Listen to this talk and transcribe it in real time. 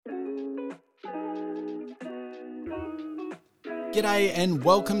G'day and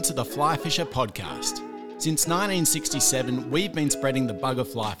welcome to the Flyfisher podcast. Since 1967, we've been spreading the bug of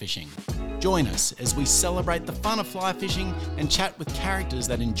fly fishing. Join us as we celebrate the fun of fly fishing and chat with characters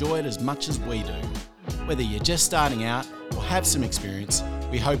that enjoy it as much as we do. Whether you're just starting out or have some experience,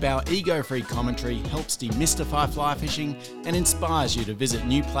 we hope our ego-free commentary helps demystify fly fishing and inspires you to visit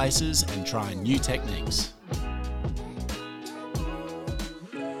new places and try new techniques.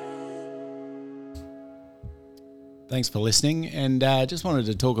 Thanks for listening, and just wanted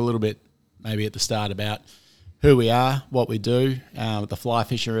to talk a little bit maybe at the start about who we are, what we do. The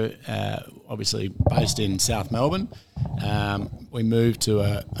Flyfisher, obviously based in South Melbourne. We moved to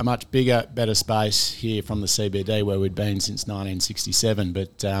a much bigger, better space here from the CBD where we'd been since 1967.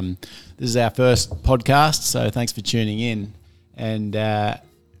 But this is our first podcast, so thanks for tuning in. And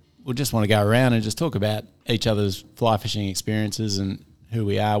we'll just want to go around and just talk about each other's fly fishing experiences and who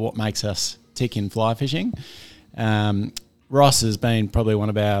we are, what makes us tick in fly fishing. Ross has been probably one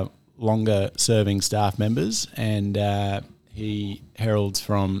of our longer serving staff members, and he heralds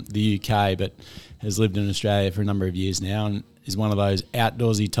from the UK but has lived in Australia for a number of years now and is one of those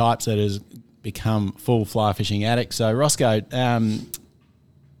outdoorsy types that has become full fly fishing addict. So Roscoe,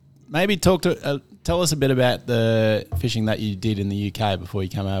 maybe tell us a bit about the fishing that you did in the UK before you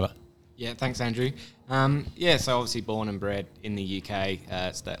come over. Yeah, thanks, Andrew. So obviously born and bred in the UK,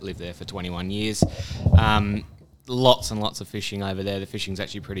 lived there for 21 years. Lots and lots of fishing over there. The fishing's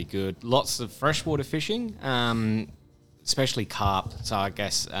actually pretty good. Lots of freshwater fishing, especially carp. So I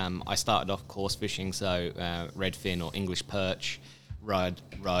guess I started off coarse fishing, so redfin or English perch, rudd,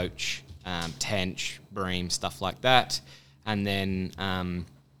 roach, tench, bream, stuff like that. And then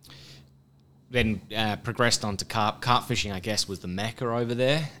progressed on to carp. Carp fishing, I guess, was the mecca over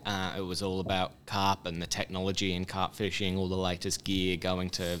there. It was all about carp and the technology in carp fishing, all the latest gear, going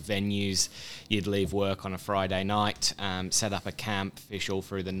to venues. You'd leave work on a Friday night, set up a camp, fish all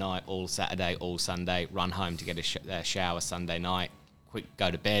through the night, all Saturday, all Sunday, run home to get a shower Sunday night, quick go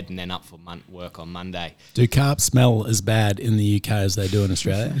to bed, and then up for work on Monday. Do carp smell as bad in the UK as they do in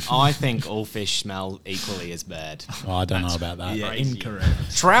Australia? I think all fish smell equally as bad. Oh, I don't know about that. Yeah,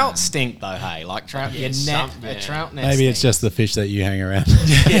 incorrect. Trout stink though, hey? Like trout, a trout net. Maybe it's just the fish that you hang around.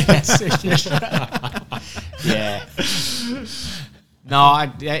 Yeah. No, I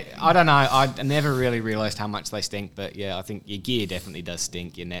don't know. I never really realised how much they stink, but yeah, I think your gear definitely does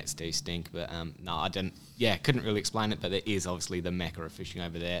stink. Your nets do stink, but no, I didn't. Yeah, couldn't really explain it, but it is obviously the mecca of fishing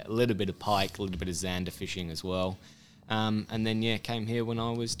over there. A little bit of pike, a little bit of zander fishing as well, and then came here when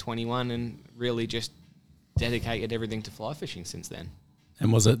I was 21 and really just dedicated everything to fly fishing since then.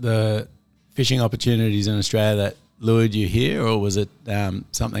 And was it the fishing opportunities in Australia that lured you here, or was it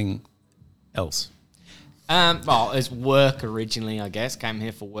something else? Well, it's work originally, I guess. Came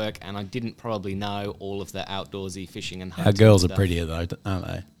here for work, and I didn't probably know all of the outdoorsy fishing and hunting. Our girls stuff. are prettier though, aren't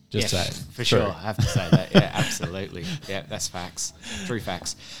they? Just say it. For sure. I have to say that. Yeah, absolutely. Yeah, that's facts. True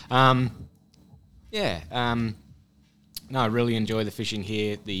facts. No, I really enjoy the fishing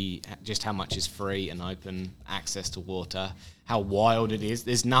here. Just how much is free and open access to water. How wild it is.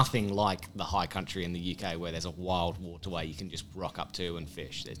 There's nothing like the high country in the UK where there's a wild waterway you can just rock up to and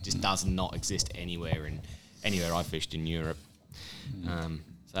fish. It just does not exist anywhere I fished in Europe.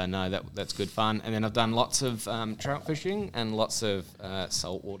 So no, that's good fun. And then I've done lots of trout fishing and lots of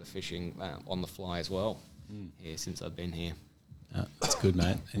saltwater fishing on the fly as well here since I've been here. That's good,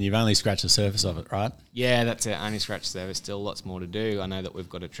 mate. And you've only scratched the surface of it, right? Yeah, that's it. Only scratched the surface. Still lots more to do. I know that we've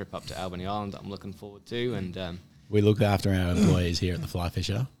got a trip up to Albany Island that I'm looking forward to. And we look after our employees here at the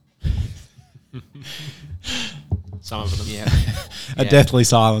Flyfisher. Some of them, yeah. A deathly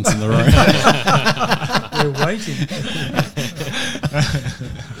silence in the room. We're waiting.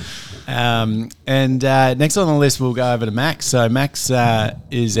 Next on the list, we'll go over to Max. So Max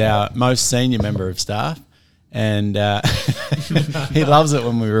is our most senior member of staff, and he loves it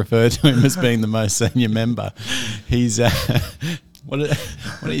when we refer to him as being the most senior member. He's what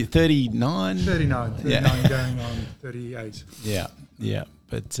are you, 39? 39 going on 38. Yeah.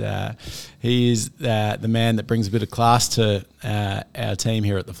 But he is the man that brings a bit of class to our team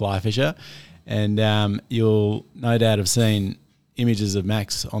here at the Flyfisher. And you'll no doubt have seen images of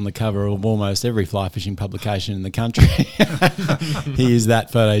Max on the cover of almost every fly fishing publication in the country. He is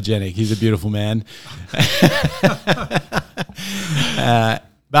that photogenic. He's a beautiful man.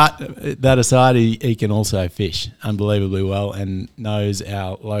 But that aside, he can also fish unbelievably well and knows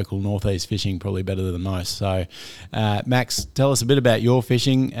our local northeast fishing probably better than most. So, Max, tell us a bit about your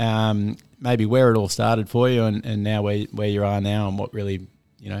fishing, maybe where it all started for you and now where you are now and what really,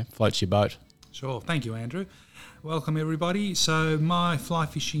 floats your boat. Sure. Thank you, Andrew. Welcome, everybody. So my fly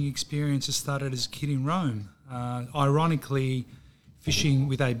fishing experience has started as a kid in Rome. Ironically, fishing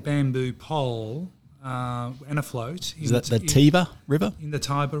with a bamboo pole and a float. Is that the Tiber River? In the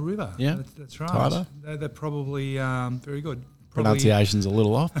Tiber River. Yeah. That's right. Tiber. They're probably very good. Pronunciation's a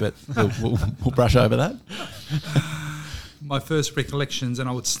little off, but we'll brush over that. My first recollections, and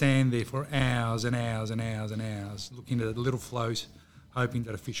I would stand there for hours and hours and hours and hours looking at a little float, hoping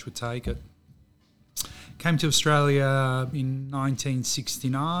that a fish would take it. Came to Australia in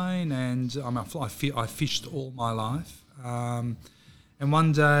 1969, and I fished all my life. And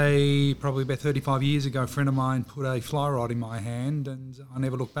one day, probably about 35 years ago, a friend of mine put a fly rod in my hand, and I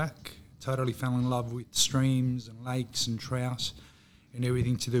never looked back. Totally fell in love with streams and lakes and trout and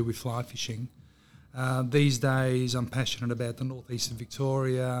everything to do with fly fishing. These days, I'm passionate about the northeast of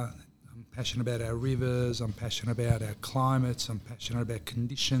Victoria. I'm passionate about our rivers. I'm passionate about our climates. I'm passionate about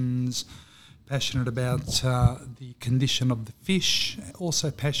conditions. Passionate about the condition of the fish.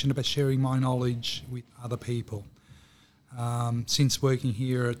 Also passionate about sharing my knowledge with other people. Since working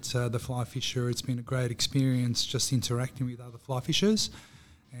here at the Flyfisher, it's been a great experience just interacting with other fly fishers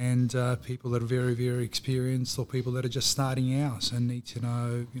and people that are very, very experienced, or people that are just starting out and need to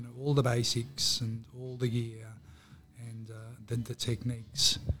know, all the basics and all the gear and the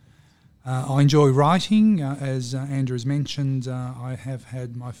techniques. I enjoy writing, as Andrew has mentioned. I have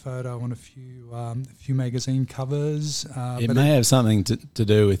had my photo on a few magazine covers. It may have something to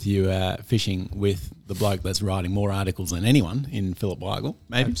do with you fishing with the bloke that's writing more articles than anyone in Philip Weigel,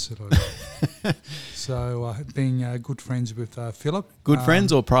 maybe. Absolutely. So being good friends with Philip. Good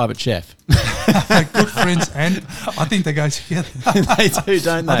friends or private chef? Good friends, and I think they go together. They do,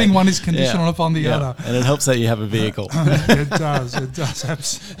 don't they? I think one is conditional upon the other. And it helps that you have a vehicle. It does,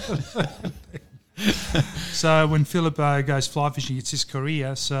 absolutely. So when Philip goes fly fishing, it's his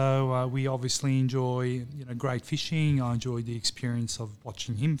career. So we obviously enjoy, great fishing. I enjoy the experience of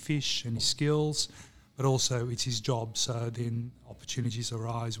watching him fish and his skills, but also it's his job. So then opportunities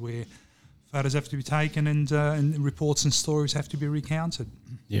arise where photos have to be taken and reports and stories have to be recounted.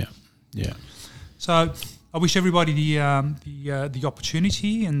 Yeah. So I wish everybody the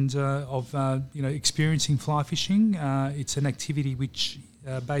opportunity and of experiencing fly fishing. It's an activity which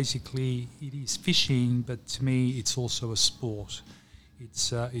basically it is fishing, but to me it's also a sport.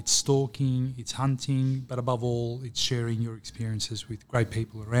 It's stalking, it's hunting, but above all, it's sharing your experiences with great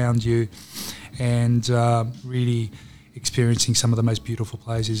people around you, and really experiencing some of the most beautiful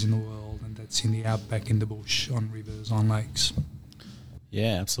places in the world, and that's in the outback, in the bush, on rivers, on lakes.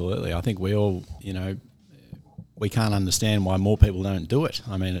 Yeah, absolutely. I think we all, we can't understand why more people don't do it.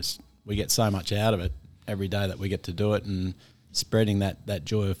 I mean, we get so much out of it every day that we get to do it, and spreading that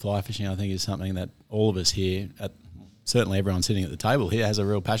joy of fly fishing, I think, is something that all of us here, certainly everyone sitting at the table here, has a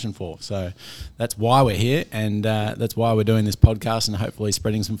real passion for. So that's why we're here, and that's why we're doing this podcast and hopefully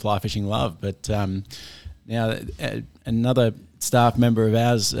spreading some fly fishing love. But now another staff member of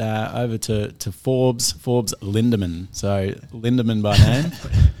ours over to Forbes Lindemann. So Lindemann by name,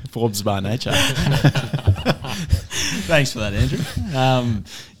 Forbes by nature. Thanks for that, Andrew.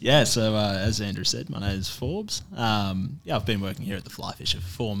 So as Andrew said, my name is Forbes. I've been working here at the Flyfisher for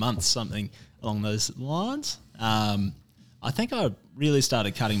 4 months, something along those lines. I think I really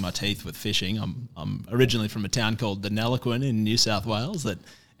started cutting my teeth with fishing. I'm originally from a town called Deneliquin in New South Wales that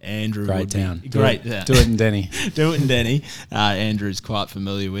Andrew great town. Do it in Deni. Do it in Deni. Andrew's quite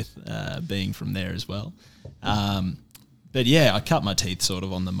familiar with being from there as well. But yeah, I cut my teeth sort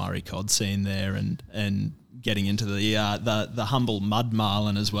of on the Murray cod scene there, and getting into the humble mud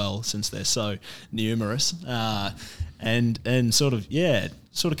marlin as well, since they're so numerous, and sort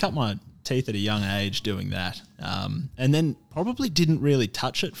of cut my teeth at a young age doing that, and then probably didn't really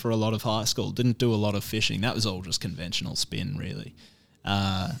touch it for a lot of high school. Didn't do a lot of fishing. That was all just conventional spin, really.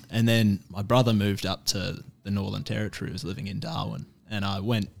 And then my brother moved up to the Northern Territory. He was living in Darwin, and I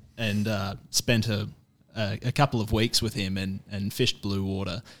went and spent a couple of weeks with him and fished blue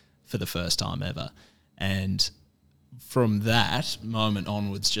water for the first time ever. And from that moment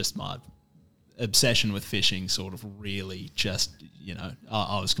onwards, just my obsession with fishing sort of really just,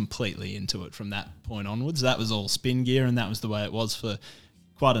 I was completely into it from that point onwards. That was all spin gear, and that was the way it was for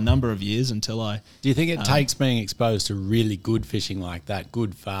quite a number of years until I... Do you think it takes being exposed to really good fishing like that,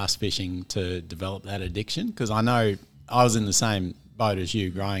 good fast fishing, to develop that addiction? Because I know I was in the same boat as you,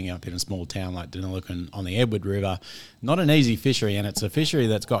 growing up in a small town like Deniliquin on the Edward River. Not an easy fishery, and it's a fishery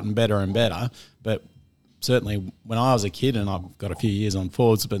that's gotten better and better, but certainly when I was a kid, and I've got a few years on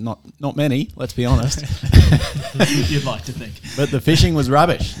Forbes, but not many, let's be honest. You'd like to think. But the fishing was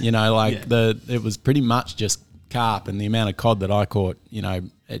rubbish, it was pretty much just carp, and the amount of cod that I caught,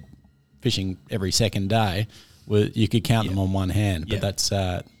 at fishing every second day, you could count them on one hand. But that's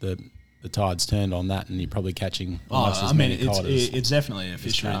the tide's turned on that, and you're probably catching almost as many cod as it's definitely a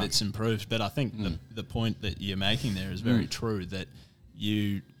fishery trout. that's improved. But I think the point that you're making there is very true. That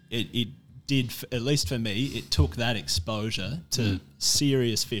it did, at least for me, it took that exposure to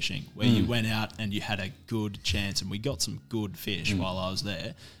serious fishing where you went out and you had a good chance, and we got some good fish while I was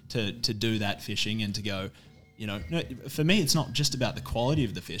there to do that fishing and to go. You know, for me, it's not just about the quality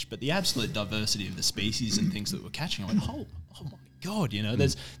of the fish, but the absolute diversity of the species and things that we're catching. I went, oh my God, you know,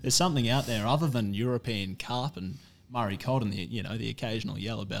 there's something out there other than European carp and Murray cod and the occasional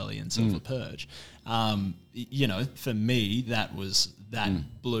yellow belly and silver perch. You know, for me, that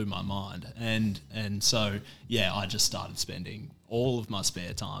blew my mind, and so I just started spending all of my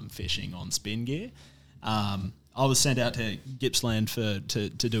spare time fishing on spin gear. I was sent out to Gippsland to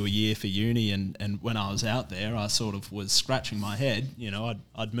do a year for uni, and when I was out there, I sort of was scratching my head. You know,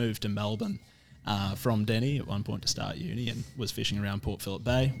 I'd moved to Melbourne from Deni at one point to start uni, and was fishing around Port Phillip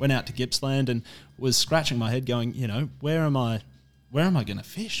Bay. Went out to Gippsland and was scratching my head, going, you know, where am I going to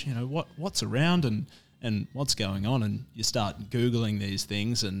fish? You know, what's around and what's going on? And you start Googling these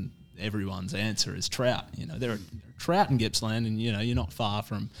things, and everyone's answer is trout. You know, there are trout in Gippsland, and you know, you're not far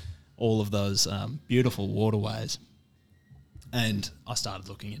from all of those beautiful waterways. And I started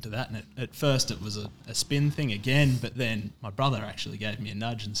looking into that, and at first it was a spin thing again, but then my brother actually gave me a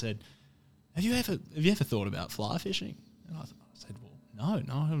nudge and said, have you ever thought about fly fishing? And I said, well,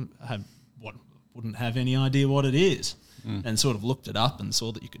 no, wouldn't have any idea what it is. And sort of looked it up and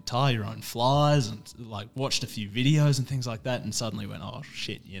saw that you could tie your own flies, and like watched a few videos and things like that, and suddenly went, oh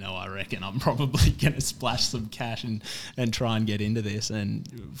shit, you know, I reckon I'm probably going to splash some cash and try and get into this. And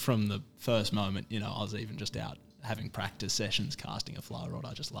from the first moment, you know, I was even just out having practice sessions casting a fly rod.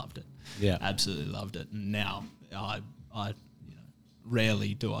 I just loved it. Yeah, absolutely loved it. And now I you know,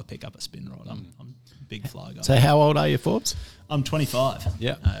 rarely do I pick up a spin rod. I'm a big fly guy. So how old are you, Forbes? I'm 25.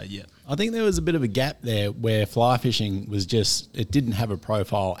 Yeah. Yeah. I think there was a bit of a gap there where fly fishing was it didn't have a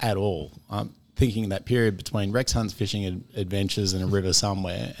profile at all. I'm thinking that period between Rex Hunt's fishing adventures in a river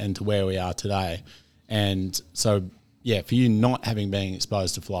somewhere and to where we are today. And so, yeah, for you not having been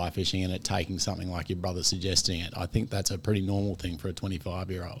exposed to fly fishing and it taking something like your brother suggesting it, I think that's a pretty normal thing for a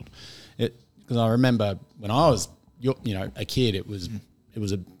 25-year-old. Because I remember when I was, a kid, it was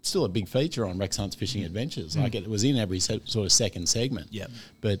still a big feature on Rex Hunt's Fishing Adventures. Like it was in every sort of second segment. Yeah.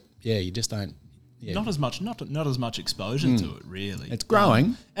 But yeah, you just don't. Yeah. Not as much exposure to it, really. It's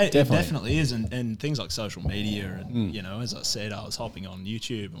growing. It definitely is, and things like social media, and you know, as I said, I was hopping on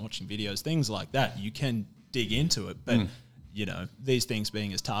YouTube and watching videos, things like that. You can dig into it, but you know, these things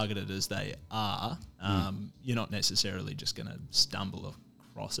being as targeted as they are, you're not necessarily just going to stumble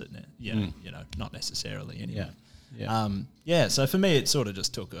across it. You know, not necessarily anyway. Yeah. So for me, it sort of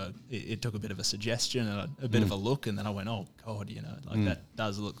just took a bit of a suggestion and a bit of a look, and then I went, oh God, you know, like that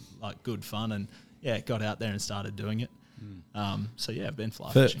does look like good fun, and got out there and started doing it. So yeah, I've been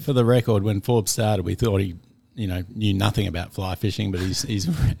fly fishing. For the record, when Forbes started, we thought he, knew nothing about fly fishing, but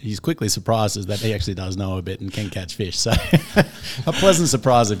he's quickly surprised us that he actually does know a bit and can catch fish. So a pleasant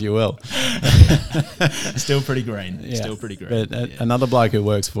surprise, if you will. Still pretty green. Yeah. Still pretty green. But another bloke who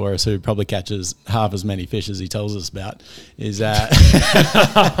works for us who probably catches half as many fish as he tells us about is our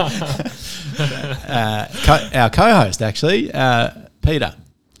co-host, actually, Peter.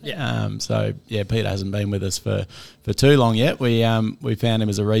 Yeah. Peter hasn't been with us for too long yet. We found him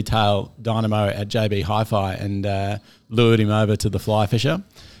as a retail dynamo at JB Hi-Fi and lured him over to the Flyfisher.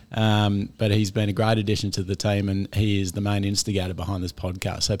 But he's been a great addition to the team, and he is the main instigator behind this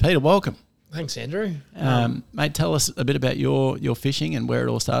podcast. So Peter, welcome. Thanks, Andrew. Mate, tell us a bit about your fishing and where it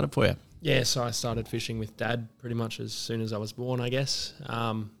all started for you. Yeah, so I started fishing with Dad pretty much as soon as I was born, I guess.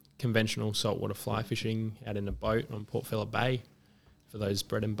 Conventional saltwater fly fishing out in a boat on Port Phillip Bay for those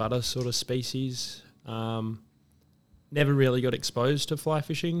bread and butter sort of species. Never really got exposed to fly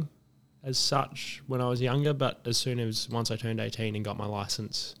fishing as such when I was younger, but once I turned 18 and got my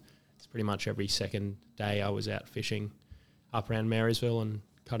license, it's pretty much every second day I was out fishing up around Marysville and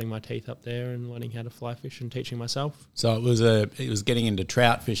cutting my teeth up there and learning how to fly fish and teaching myself. So it was getting into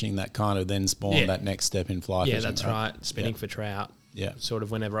trout fishing that kind of then spawned that next step in fly fishing. Yeah, that's right. Spinning for trout. Yeah. Sort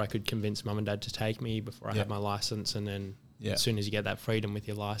of whenever I could convince mum and dad to take me before I had my license, and then as soon as you get that freedom with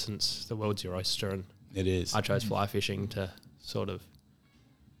your license, the world's your oyster. And it is. I chose fly fishing to sort of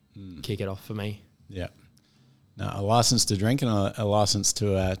kick it off for me. Yeah. No, a license to drink and a license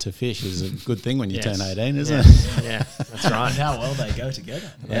to fish is a good thing when you turn 18, isn't it? Yeah, that's right. And how well they go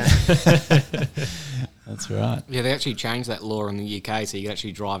together. Yeah. That's right. Yeah, they actually changed that law in the UK, so you could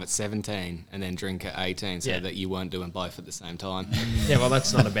actually drive at 17 and then drink at 18, so that you weren't doing both at the same time. Yeah, well,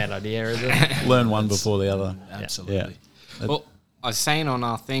 that's not a bad idea, is it? Learn one before the other. Absolutely. Yeah. Well, I was saying on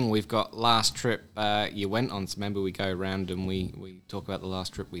our thing, we've got last trip you went on. So maybe we go around and we talk about the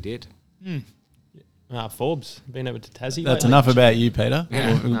last trip we did. Forbes, been over to Tassie. That's lately. enough about you, Peter.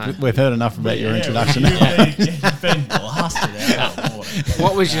 Yeah. We've heard enough about your introduction. You've been blasted out of water.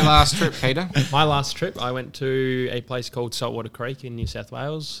 What was your last trip, Peter? My last trip, I went to a place called Saltwater Creek in New South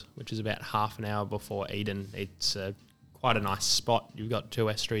Wales, which is about half an hour before Eden. It's quite a nice spot. You've got 2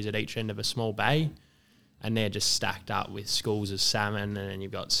 estuaries at each end of a small bay, and they're just stacked up with schools of salmon, and then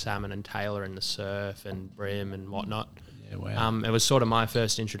you've got salmon and tailor in the surf and brim and whatnot. Yeah, wow. It was sort of my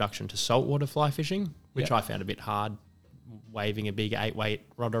first introduction to saltwater fly fishing, which I found a bit hard, waving a big 8-weight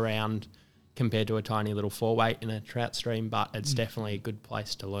rod around compared to a tiny little 4-weight in a trout stream, but it's definitely a good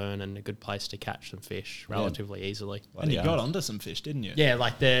place to learn and a good place to catch some fish relatively easily. And you got onto some fish, didn't you? Yeah,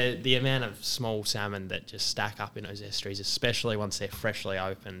 like the amount of small salmon that just stack up in those estuaries, especially once they're freshly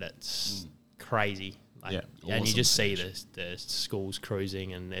opened, it's crazy. Like, and awesome you just see the schools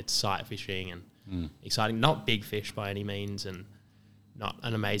cruising, and it's sight fishing and exciting. Not big fish by any means, and not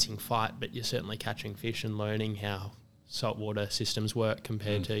an amazing fight, but you're certainly catching fish and learning how saltwater systems work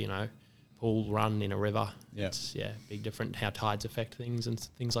compared to, pool run in a river. Yeah. It's, big different how tides affect things and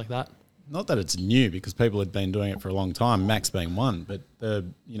things like that. Not that it's new, because people had been doing it for a long time, Max being one, but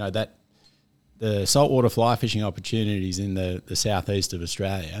the saltwater fly fishing opportunities in the southeast of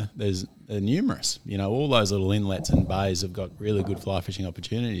Australia, they're numerous. All those little inlets and bays have got really good fly fishing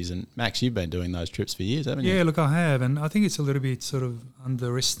opportunities. And Max, you've been doing those trips for years, haven't you? Yeah, look, I have, and I think it's a little bit sort of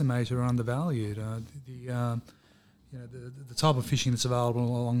underestimated or undervalued. The type of fishing that's available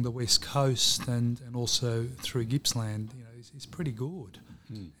along the west coast and also through Gippsland, is pretty good.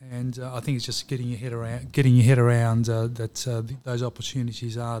 And I think it's just getting your head around that those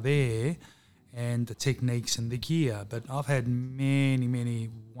opportunities are there, and the techniques and the gear. But I've had many, many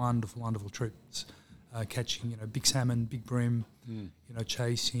wonderful trips, catching big salmon, big bream,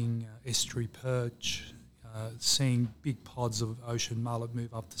 chasing estuary perch, seeing big pods of ocean mullet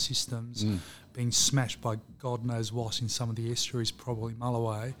move up the systems, being smashed by God knows what in some of the estuaries, probably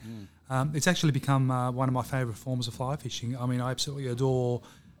Mulloway. It's actually become one of my favourite forms of fly fishing. I mean, I absolutely adore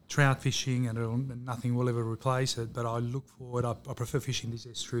trout fishing, and nothing will ever replace it, but I look forward, I prefer fishing these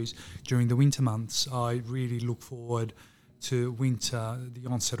estuaries during the winter months. I really look forward to winter, the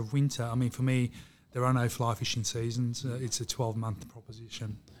onset of winter. I mean, for me, there are no fly fishing seasons. It's a 12-month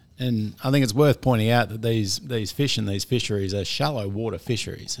proposition. And I think it's worth pointing out that these fish and these fisheries are shallow water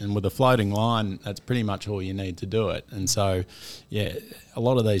fisheries, and with a floating line, that's pretty much all you need to do it. And so, a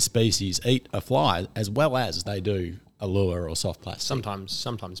lot of these species eat a fly as well as they do a lure or soft plastic.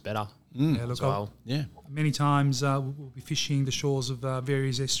 Sometimes better. Yeah, look, as well. Many times we'll be fishing the shores of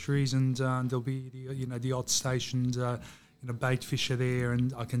various estuaries, and there'll be the odd stationed bait fisher there,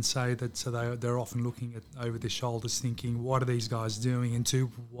 and I can say that they're often looking over their shoulders, thinking, "What are these guys doing?" and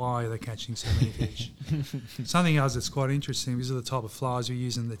two, "Why are they catching so many fish?" Something else that's quite interesting. These are the type of flies we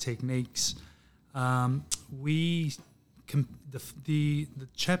use and the techniques. The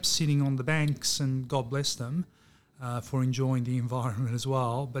chaps sitting on the banks, and God bless them for enjoying the environment as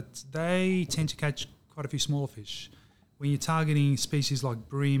well, but they tend to catch quite a few smaller fish. When you're targeting species like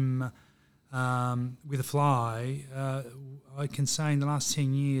bream with a fly, I can say in the last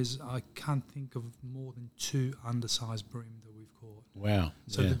 10 years, I can't think of more than 2 undersized bream that we've caught. Wow.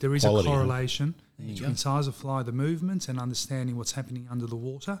 So that there is quality, a correlation between size of fly, the movements, and understanding what's happening under the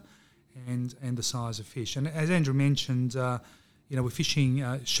water and the size of fish. And as Andrew mentioned, we're fishing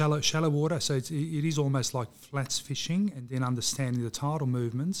shallow water, so it is almost like flats fishing, and then understanding the tidal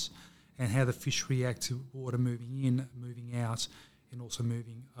movements and how the fish react to water moving in, moving out, and also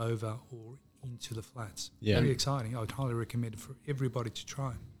moving over or into the flats. Yeah. Very exciting. I would highly recommend it for everybody to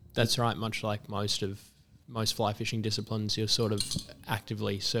try. That's right. Much like most fly fishing disciplines, you're sort of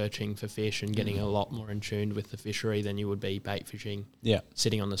actively searching for fish and getting a lot more in tune with the fishery than you would be bait fishing. Yeah,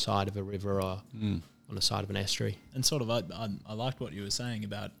 sitting on the side of a river or on the side of an estuary. And sort of, I liked what you were saying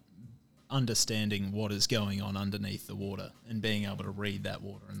about understanding what is going on underneath the water and being able to read that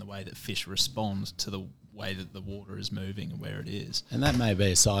water and the way that fish respond to the way that the water is moving and where it is. And that may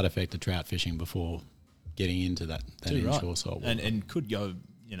be a side effect of trout fishing before getting into that inshore salt water. And could go,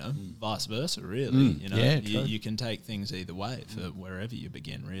 vice versa, really. You can take things either way for wherever you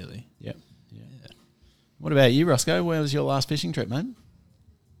begin, really. Yep. Yeah. What about you, Roscoe? Where was your last fishing trip, mate?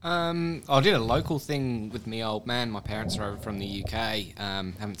 I did a local thing with me old man. My parents are over from the UK.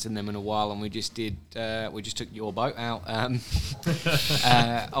 Haven't seen them in a while, and we just took your boat out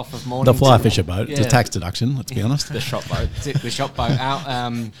off of Mornington. The Flyfisher boat. Yeah. It's a tax deduction, let's be honest. The shop boat. The shop boat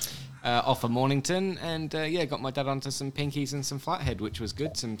out off of Mornington, and got my dad onto some pinkies and some flathead, which was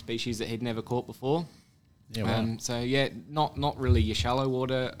good. Some species that he'd never caught before. Yeah, wow. So yeah, not really your shallow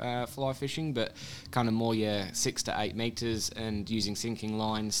water fly fishing, but kind of more your 6 to 8 meters and using sinking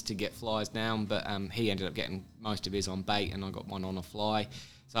lines to get flies down. But he ended up getting most of his on bait, and I got one on a fly.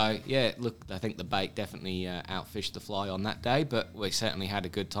 So yeah, look, I think the bait definitely outfished the fly on that day, but we certainly had a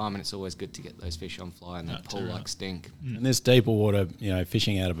good time, and it's always good to get those fish on fly and they pull like stink. And this deeper water,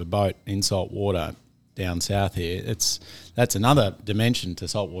 fishing out of a boat in salt water down south here, that's another dimension to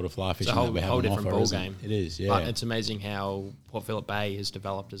saltwater fly fishing. It's a that we have whole on different offer, ball isn't game. It is, yeah. But it's amazing how Port Phillip Bay has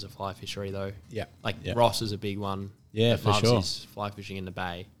developed as a fly fishery, though. Yeah. Ross is a big one. Yeah, that for loves sure. his fly fishing in the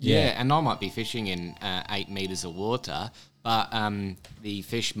bay. Yeah, and I might be fishing in 8 meters of water, but the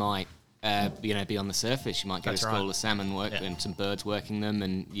fish might be on the surface. You might get That's a school right. of salmon and some birds working them,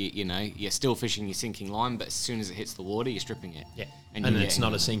 and you're still fishing your sinking line, but as soon as it hits the water, you're stripping it. Yeah. And And you're it's getting-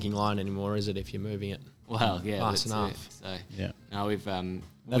 not a sinking line anymore, is it, if you're moving it? Well, yeah, fast that's enough. it. So Yeah. no, we've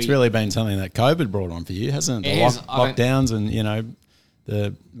That's really been something that COVID brought on for you, hasn't it? It The has. I don't- lockdowns and,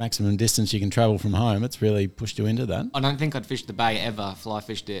 the maximum distance you can travel from home, it's really pushed you into that. I don't think I'd fished the bay ever. Fly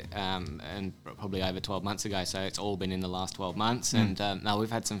fished it and probably over 12 months ago, so it's all been in the last 12 months. And no,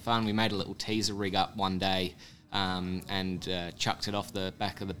 we've had some fun. We made a little teaser rig up one day and chucked it off the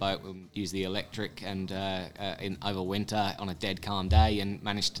back of the boat. We used the electric and over winter on a dead calm day, and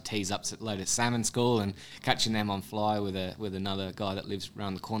managed to tease up a load of salmon school and catching them on fly with another guy that lives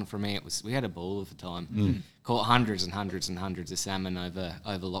around the corner from me. We had a ball of a time. Caught hundreds and hundreds and hundreds of salmon over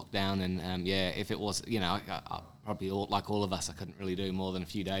lockdown, and if it was, I probably like all of us, I couldn't really do more than a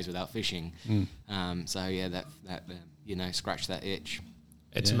few days without fishing. So yeah, that scratched that itch.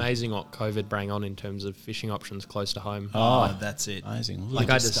 It's amazing what COVID brought on in terms of fishing options close to home. Oh, that's it. Amazing.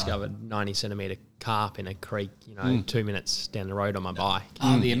 Like I discovered 90 centimetre carp in a creek, 2 minutes down the road on my bike.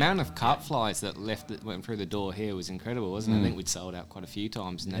 The amount of carp flies that went through the door here was incredible, wasn't it? I think we'd sold out quite a few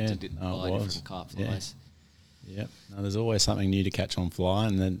times and had to buy different carp flies. Yep. No, there's always something new to catch on fly,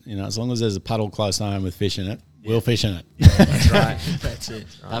 and then as long as there's a puddle close to home with fish in it, we'll fish in it. That's right. That's it.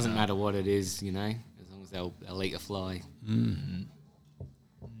 Doesn't matter what it is, as long as they'll eat a fly.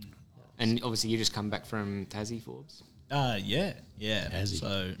 And obviously, you just come back from Tassie, Forbes. Yeah. Tassie.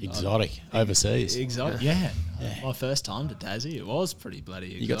 So Exotic, overseas. Exotic. Yeah. My first time to Tassie, it was pretty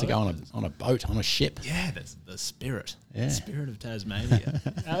bloody exotic. You got to go on a boat, on a ship. Yeah, that's the spirit. Yeah. The spirit of Tasmania.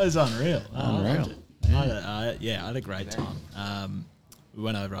 That was unreal. Unreal. I loved it. I had a great time. We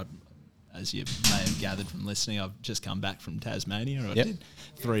went over, as you may have gathered from listening, I've just come back from Tasmania. I did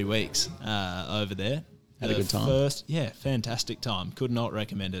 3 weeks over there. Had a good time? Fantastic time. Could not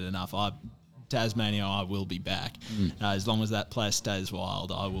recommend it enough. Tasmania, I will be back. As long as that place stays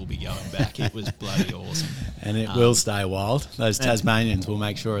wild, I will be going back. It was bloody awesome. And it will stay wild. Those Tasmanians will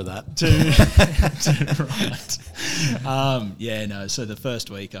make sure of that. Right. So the first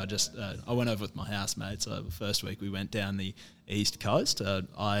week I went over with my housemate. So the first week we went down the east coast.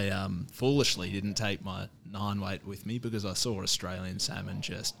 I foolishly didn't take my 9-weight with me because I saw Australian salmon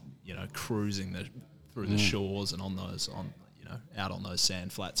just, cruising through the shores and out on those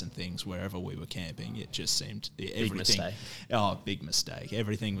sand flats and things wherever we were camping. It just seemed everything. Mistake. Oh, big mistake.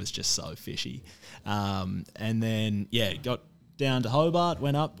 Everything was just so fishy. And then got down to Hobart,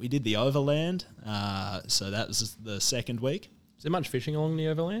 went up. We did the overland. So that was the second week. Is there much fishing along the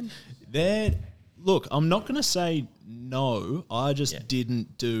overland? Look, I'm not going to say no. I just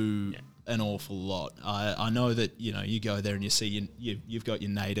didn't do an awful lot. I know that you go there and you see you've got your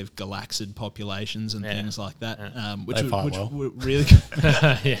native galaxid populations and things like that, which were really good.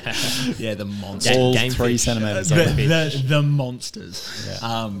 Yeah, the monsters. All Game 3 fish. centimetres. The monsters.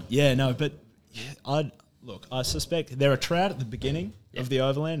 I suspect there are trout at the beginning of the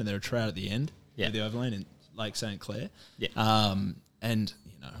overland and there are trout at the end of the overland in Lake St. Clair. And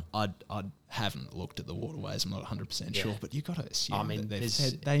I haven't looked at the waterways. I'm not 100% sure, but you got to assume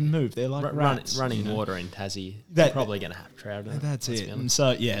that they move. They're like rats, running water in Tassie. They're probably going to have trout. That's it. And so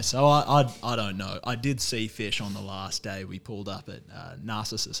I don't know. I did see fish on the last day. We pulled up at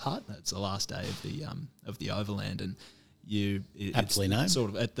Narcissus Hut. That's the last day of the overland, and Aptly named.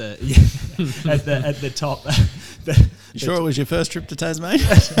 Sort of at the at the top. You sure it was your first trip to Tasmania?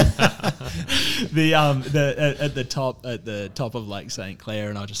 At the top of Lake St. Clair,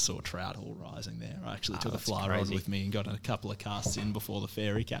 and I just saw trout all rising there. I actually took a fly rod with me and got a couple of casts in before the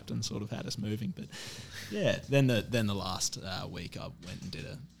ferry captain sort of had us moving. But then the last week I went and did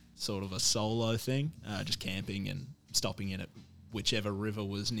a sort of a solo thing, just camping and stopping in at whichever river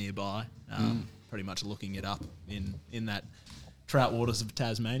was nearby. Pretty much looking it up in that Trout Waters of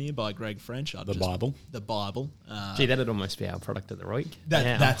Tasmania by Greg French. The Bible. The Bible. Gee, that'd almost be our product of the week.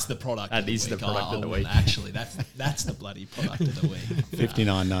 That's the product. That of the is week. the product of the week. Actually, that's the bloody product of the week.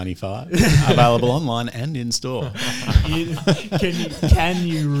 $59.95. Available online and in store. Can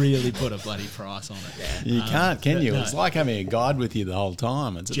you really put a bloody price on it? You can't, can you? No. It's like having a guide with you the whole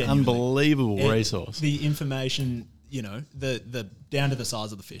time. It's an Genuinely. unbelievable resource. The information, the down to the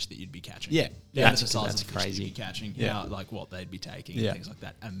size of the fish that you'd be catching. Yeah. Down to the size That's of the fish crazy. that you'd be catching. Yeah. How, like what they'd be taking Yeah. and things like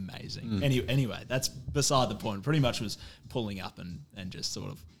that. Amazing. Anyway, that's beside the point. Pretty much was pulling up and just sort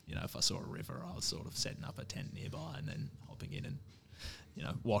of, if I saw a river, I was sort of setting up a tent nearby and then hopping in and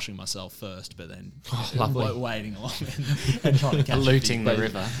washing myself first, but then lovely. wading along and trying to catch Looting the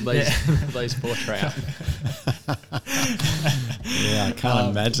river. Those poor trout. Yeah, I can't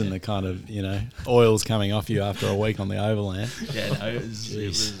imagine the kind of, oils coming off you after a week on the overland. Yeah, no, it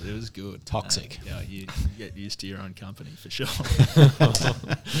was good. Toxic. You get used to your own company for sure.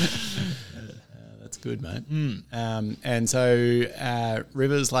 That's good, mate. And so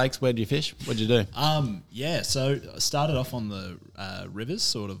rivers, lakes, where do you fish? What do you do? So I started off on the rivers,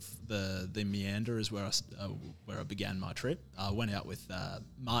 sort of the meander is where I began my trip. I went out with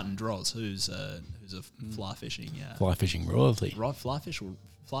Martin Droz, who's a fly fishing royalty. right, fly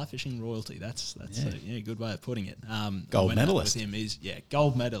fishing royalty. That's a good way of putting it. Gold went out medalist. with him. He's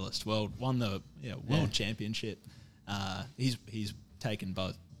gold medalist. Won the world championship. He's taken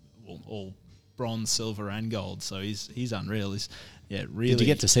both all bronze, silver, and gold. So he's unreal. Really. Did you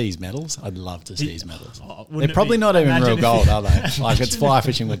get to see his medals? I'd love to see his medals. Wouldn't They're it probably be- not even imagine real if gold, he- are they? Like it's fly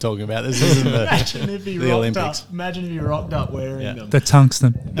fishing we're talking about. This isn't Imagine if he the rocked Olympics. up. Imagine if he rocked up wearing them. The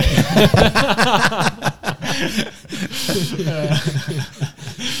tungsten.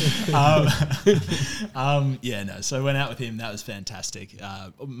 So I went out with him. That was fantastic.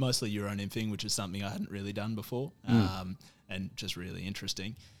 Mostly Euro nymphing, which is something I hadn't really done before, and just really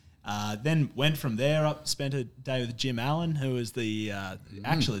interesting. Then went from there up, spent a day with Jim Allen, who is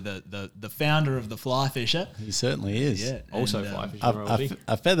actually the founder of the Flyfisher. He certainly is. Yeah, Also and, fly fishing royalty.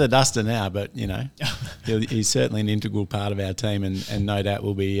 A feather duster now, but he's certainly an integral part of our team, and no doubt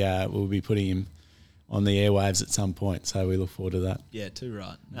we'll be putting him on the airwaves at some point. So we look forward to that. Yeah, too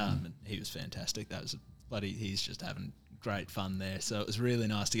right. And he was fantastic. That was he's just having great fun there. So it was really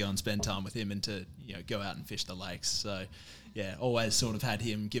nice to go and spend time with him and to go out and fish the lakes. So yeah, always sort of had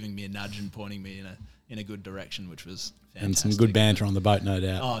him giving me a nudge and pointing me in a good direction, which was fantastic. And some good banter on the boat, no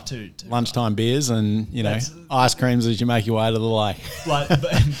doubt. Oh, too Lunchtime beers and ice creams as you make your way to the lake.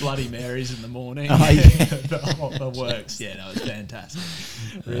 Bloody Marys in the morning. Oh, yeah. the works. Yeah, no, it was fantastic.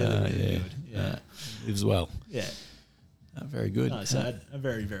 Really good. Yeah. As well. Yeah. Very good. No, so I had a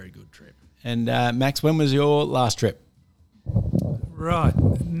very, very good trip. And Max, when was your last trip? Right.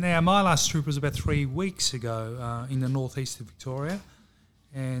 Now, my last trip was about 3 weeks ago in the northeast of Victoria.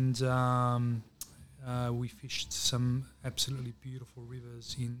 And we fished some absolutely beautiful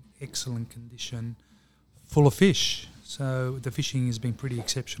rivers in excellent condition, full of fish. So the fishing has been pretty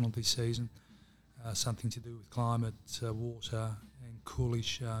exceptional this season. Something to do with climate, water, and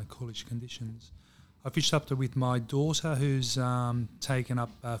coolish conditions. I fished up there with my daughter, who's taken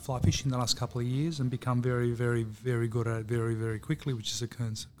up fly fishing the last couple of years and become very, very, very good at it very, very quickly, which is a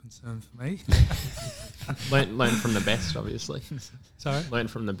concern for me. Learn from the best, obviously. Sorry? Learn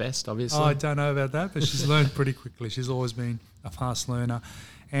from the best, obviously. Oh, I don't know about that, but she's learned pretty quickly. She's always been a fast learner.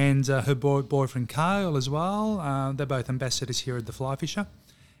 And her boyfriend, Kyle, as well. They're both ambassadors here at the Flyfisher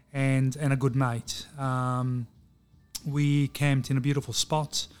and a good mate. We camped in a beautiful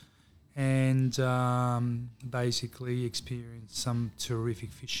spot and basically experienced some terrific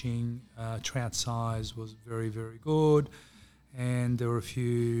fishing. Trout size was very, very good, and there were a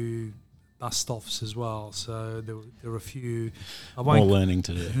few bust-offs as well. So there were a few... More learning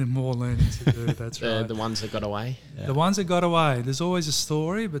to do. More learning to do, that's right. The ones that got away. Yeah. The ones that got away. There's always a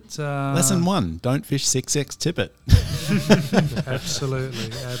story, but... Lesson 1, don't fish 6X tippet. Absolutely,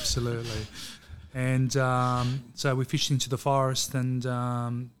 absolutely. And so we fished into the forest and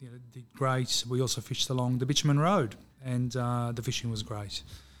did great. We also fished along the Bitumen Road, and the fishing was great.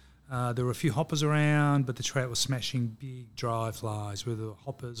 There were a few hoppers around, but the trout was smashing big dry flies, whether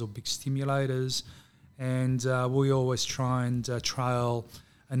hoppers or big stimulators. And we always try and trail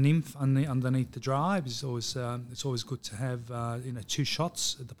a nymph underneath the drive. It's always good to have 2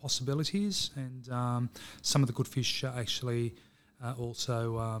 shots at the possibilities. And some of the good fish actually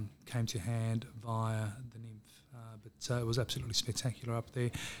also came to hand via the nymph. But it was absolutely spectacular up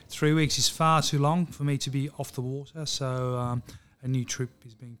there. 3 weeks is far too long for me to be off the water, so a new trip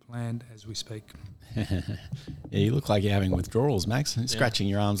is being planned as we speak. Yeah, you look like you're having withdrawals, Max. Scratching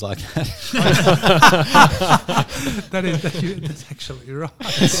your arms like that. That's actually right.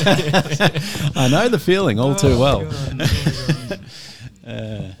 I know the feeling all too well.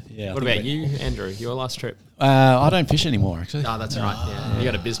 What about you, Andrew? Your last trip? I don't fish anymore, actually. Oh, that's right. Yeah, you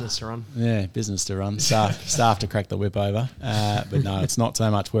got a business to run. Yeah, business to run. Staff to crack the whip over. But no, it's not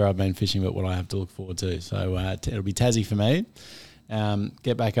so much where I've been fishing, but what I have to look forward to. So it'll be Tassie for me.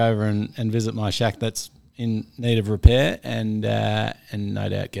 Get back over and visit my shack that's in need of repair, and no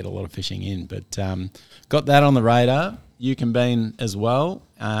doubt get a lot of fishing in. But got that on the radar. Yukon Bean as well.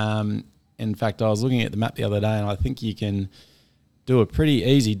 In fact, I was looking at the map the other day, and I think you can do a pretty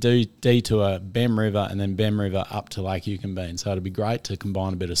easy detour Bem River and then Bem River up to Lake Yukon Bean. So it'd be great to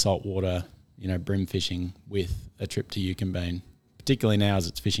combine a bit of saltwater, brim fishing with a trip to Yukon Bean, particularly now as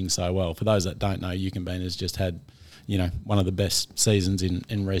it's fishing so well. For those that don't know, Yukon Bean has just had, one of the best seasons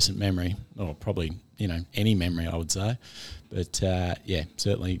in recent memory, or probably, any memory, I would say. But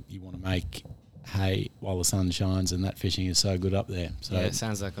certainly you want to make hay while the sun shines, and that fishing is so good up there. So it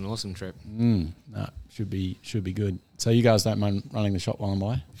sounds like an awesome trip. Should be good. So you guys don't mind running the shop while I'm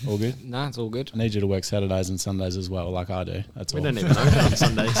away? All good? No, it's all good. I need you to work Saturdays and Sundays as well, like I do. That's We all. don't even open on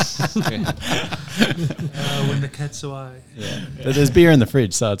Sundays. When the cat's away. Yeah, but there's beer in the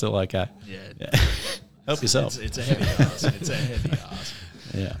fridge, so it's all okay. Yeah. Help yourself. It's a heavy ask. It's a heavy ask.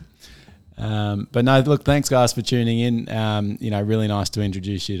 Yeah. But no, look, thanks guys for tuning in. Really nice to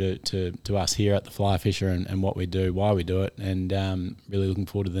introduce you to us here at the Flyfisher and what we do, why we do it, and really looking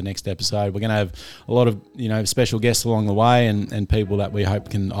forward to the next episode. We're going to have a lot of special guests along the way, and people that we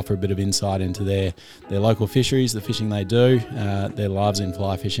hope can offer a bit of insight into their local fisheries, the fishing they do, their lives in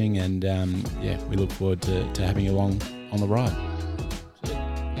fly fishing, and we look forward to having you along on the ride.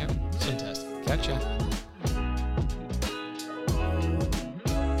 Yeah, fantastic. Catch ya.